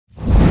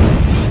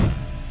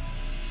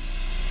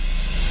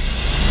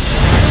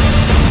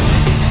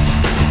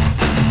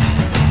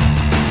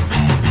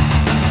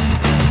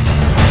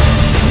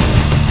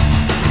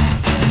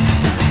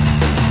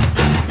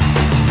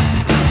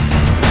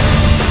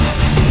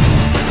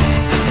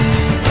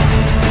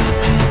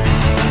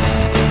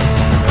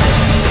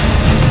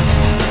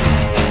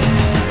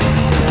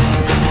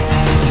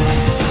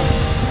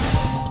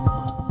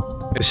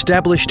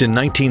Established in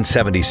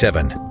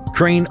 1977,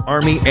 Crane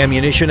Army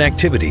Ammunition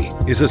Activity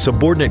is a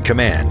subordinate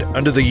command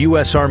under the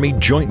U.S. Army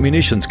Joint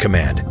Munitions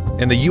Command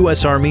and the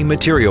U.S. Army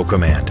Materiel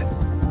Command.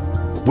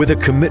 With a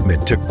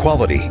commitment to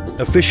quality,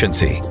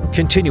 efficiency,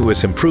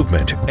 continuous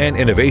improvement, and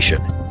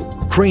innovation,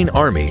 Crane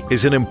Army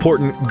is an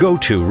important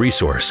go-to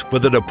resource for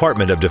the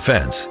Department of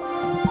Defense.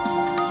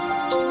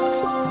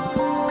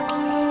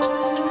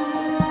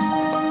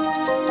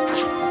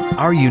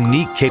 Our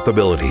unique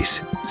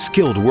capabilities,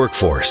 skilled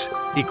workforce,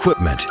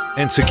 equipment,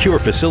 and secure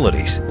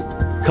facilities,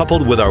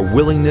 coupled with our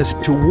willingness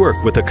to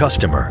work with the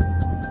customer,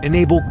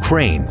 enable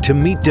Crane to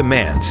meet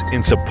demands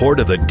in support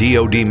of the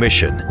DoD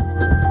mission.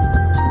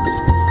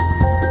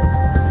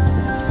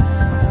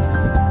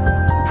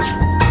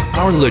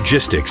 Our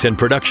logistics and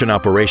production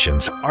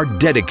operations are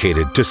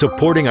dedicated to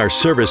supporting our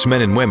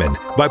servicemen and women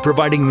by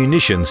providing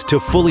munitions to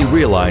fully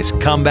realize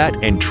combat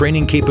and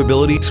training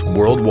capabilities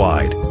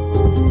worldwide.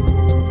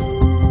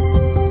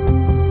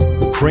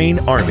 Crane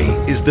Army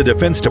is the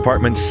Defense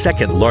Department's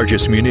second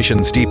largest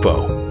munitions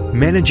depot,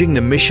 managing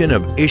the mission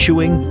of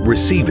issuing,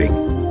 receiving,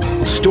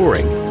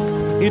 storing,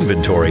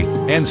 inventory,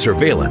 and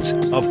surveillance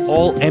of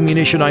all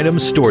ammunition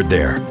items stored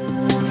there.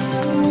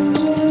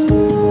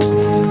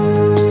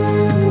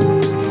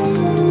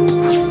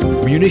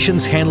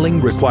 Munitions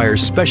handling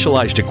requires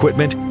specialized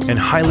equipment and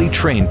highly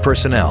trained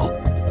personnel.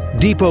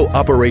 Depot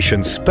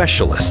operations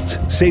specialists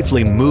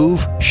safely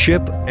move,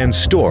 ship, and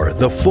store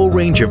the full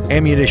range of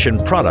ammunition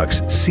products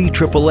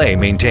CAAA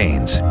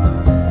maintains.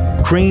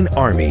 Crane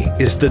Army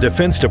is the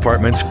Defense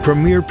Department's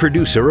premier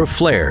producer of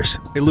flares,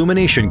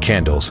 illumination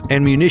candles,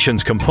 and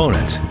munitions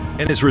components,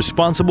 and is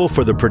responsible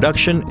for the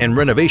production and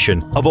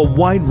renovation of a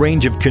wide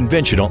range of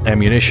conventional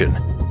ammunition.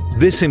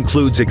 This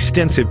includes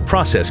extensive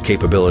process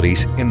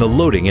capabilities in the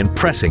loading and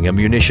pressing of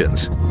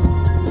munitions.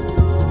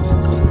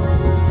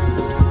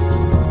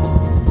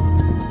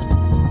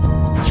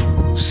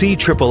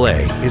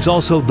 CAAA is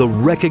also the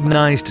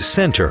recognized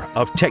center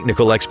of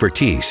technical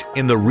expertise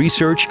in the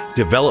research,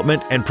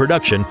 development, and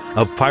production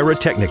of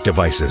pyrotechnic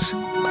devices.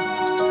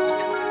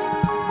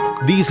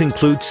 These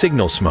include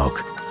signal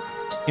smoke,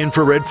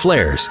 infrared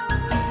flares,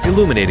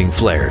 illuminating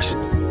flares,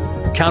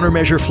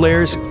 countermeasure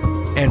flares,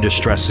 and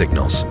distress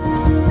signals.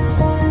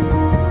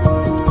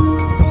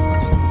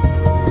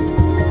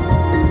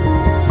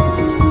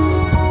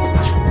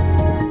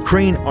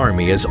 Crane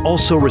Army is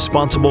also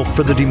responsible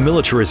for the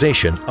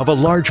demilitarization of a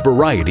large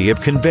variety of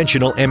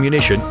conventional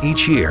ammunition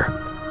each year,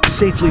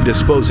 safely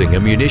disposing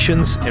of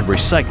munitions and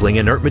recycling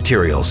inert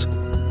materials.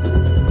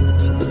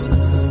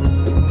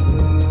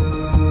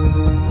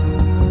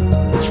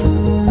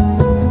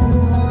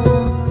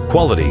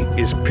 Quality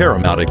is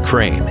paramount at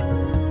Crane.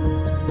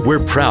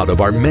 We're proud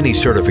of our many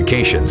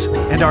certifications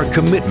and our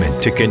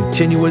commitment to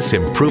continuous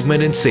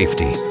improvement and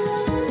safety.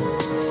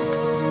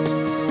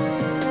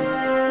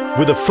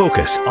 With a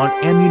focus on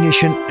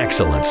ammunition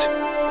excellence,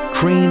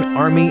 Crane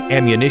Army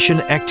Ammunition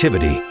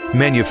Activity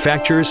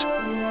manufactures,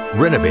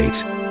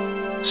 renovates,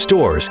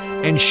 stores,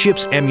 and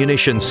ships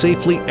ammunition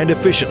safely and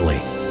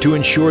efficiently to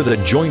ensure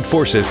that joint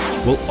forces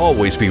will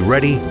always be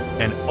ready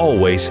and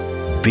always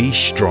be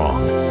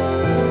strong.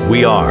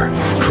 We are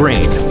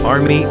Crane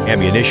Army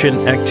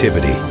Ammunition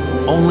Activity,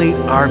 only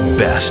our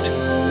best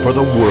for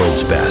the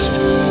world's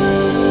best.